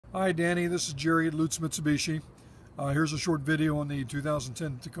Hi Danny, this is Jerry at Lutz Mitsubishi. Here's a short video on the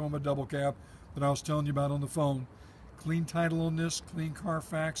 2010 Tacoma Dbl Cab that I was telling you about on the phone. Clean title on this, clean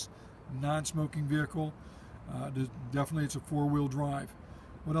Carfax, non-smoking vehicle. Definitely it's a four-wheel drive.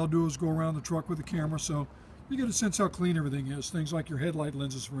 What I'll do is go around the truck with the camera so you get a sense how clean everything is. Things like your headlight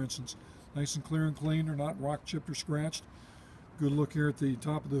lenses, for instance. Nice and clear and clean, they're not rock chipped or scratched. Good look here at the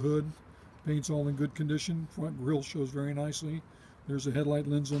top of the hood. Paint's all in good condition. Front grille shows very nicely. There's a headlight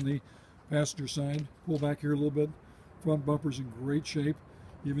lens on the passenger side. Pull back here a little bit. Front bumper's in great shape.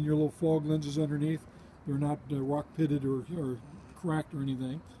 Even your little fog lenses underneath, they're not rock pitted or cracked or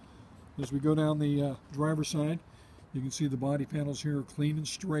anything. As we go down the driver's side, you can see the body panels here are clean and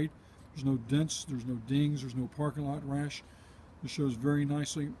straight. There's no dents, there's no dings, there's no parking lot rash. This shows very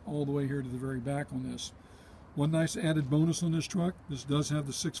nicely all the way here to the very back on this. One nice added bonus on this truck, this does have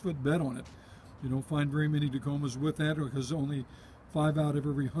the 6-foot bed on it. You don't find very many Tacomas with that because only 5 out of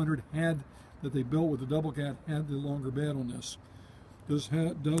every 100 that they built with the Dbl Cab had the longer bed on this. Does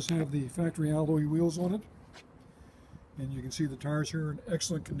have the factory alloy wheels on it. And you can see the tires here are in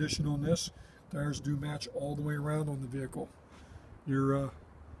excellent condition on this. Tires do match all the way around on the vehicle. Your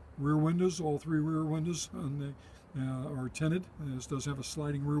rear windows, all 3 rear windows on the, are tinted. And this does have a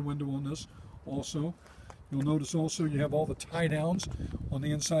sliding rear window on this also. You'll notice also you have all the tie downs on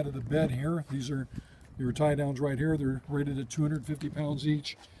the inside of the bed here. These are your tie downs right here. They're rated at 250 pounds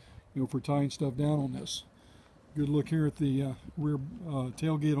each, for tying stuff down on this. Good look here at the rear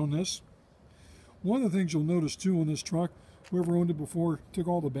tailgate on this. One of the things you'll notice too on this truck, whoever owned it before took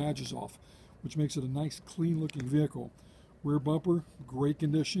all the badges off, which makes it a nice clean looking vehicle. Rear bumper, great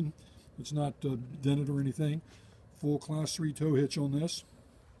condition. It's not dented or anything. Full class 3 tow hitch on this.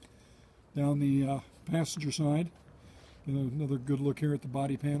 Down the passenger side, another good look here at the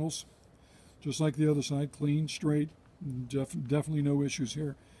body panels. Just like the other side, clean, straight, definitely no issues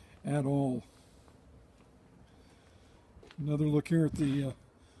here at all. Another look here at the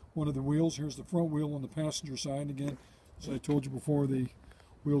one of the wheels. Here's the front wheel on the passenger side. Again, as I told you before, the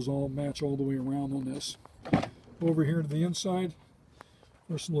wheels all match all the way around on this. Over here to the inside,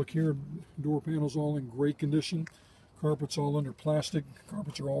 first look here, door panels all in great condition. Carpets all under plastic.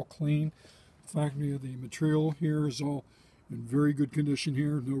 Carpets are all clean. The factory of the material here is all in very good condition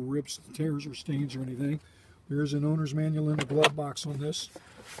here. No rips, tears, or stains or anything. There's an owner's manual in the glove box on this.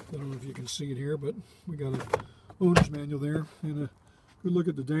 I don't know if you can see it here, but we got an owner's manual there. And a good look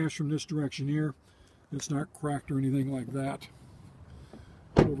at the dash from this direction here. It's not cracked or anything like that.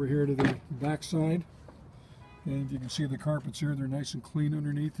 Over here to the back side. And you can see the carpets here. They're nice and clean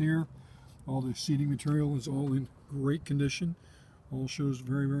underneath here. All the seating material is all in great condition. All shows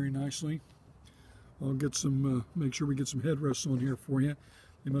very, very nicely. I'll get some, make sure we get some headrests on here for you.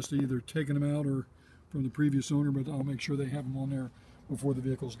 They must have either taken them out or from the previous owner, but I'll make sure they have them on there before the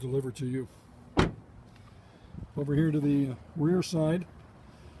vehicle's delivered to you. Over here to the rear side,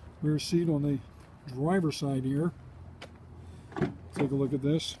 rear seat on the driver's side here. Take a look at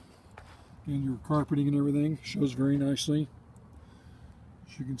this. And your carpeting and everything shows very nicely.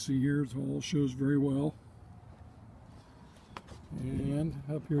 As you can see here, it all shows very well. And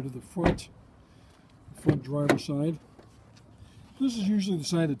up here to the front driver's side. This is usually the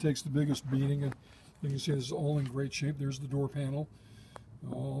side that takes the biggest beating, and you can see this is all in great shape. There's the door panel,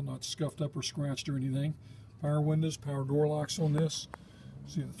 all not scuffed up or scratched or anything. Power windows, power door locks on this.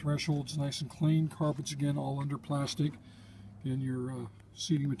 See the threshold's nice and clean. Carpets again all under plastic. And your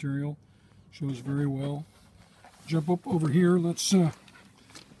seating material shows very well. Jump up over here. Let's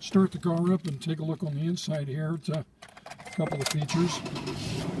start the car up and take a look on the inside here at a couple of features.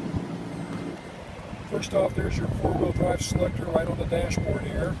 First off, there's your 4-wheel drive selector right on the dashboard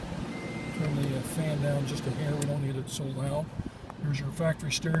here. Turn the fan down just a hair, we don't need it so loud. Here's your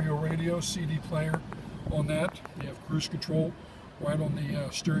factory stereo radio, CD player on that. You have cruise control right on the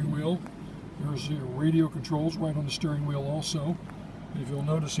steering wheel. There's your radio controls right on the steering wheel also. If you'll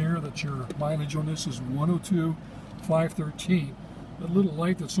notice here that your mileage on this is 102,513. That little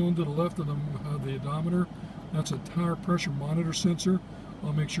light that's on to the left of the odometer, that's a tire pressure monitor sensor.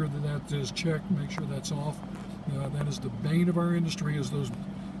 I'll make sure that that is checked, make sure that's off. That is the bane of our industry, is those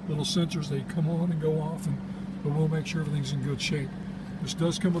little sensors. They come on and go off, but we'll make sure everything's in good shape. This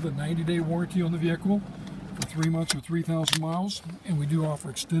does come with a 90-day warranty on the vehicle for 3 months or 3,000 miles, and we do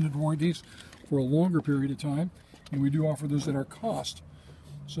offer extended warranties for a longer period of time, and we do offer those at our cost.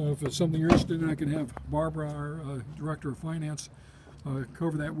 So if it's something you're interested in, I can have Barbara, our Director of Finance,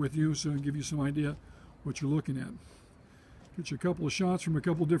 cover that with you so I can give you some idea what you're looking at. Get you a couple of shots from a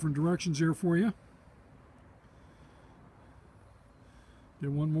couple different directions here for you.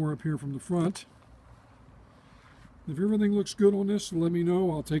 Get one more up here from the front. If everything looks good on this, let me know.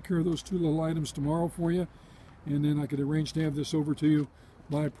 I'll take care of those 2 little items tomorrow for you, and then I could arrange to have this over to you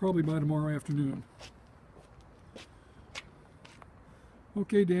probably by tomorrow afternoon.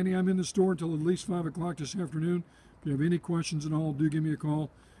 Okay, Danny, I'm in the store until at least 5 o'clock this afternoon. If you have any questions at all, do give me a call,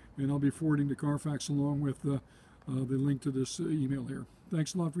 and I'll be forwarding the Carfax along with the link to this email here.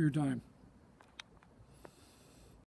 Thanks a lot for your time.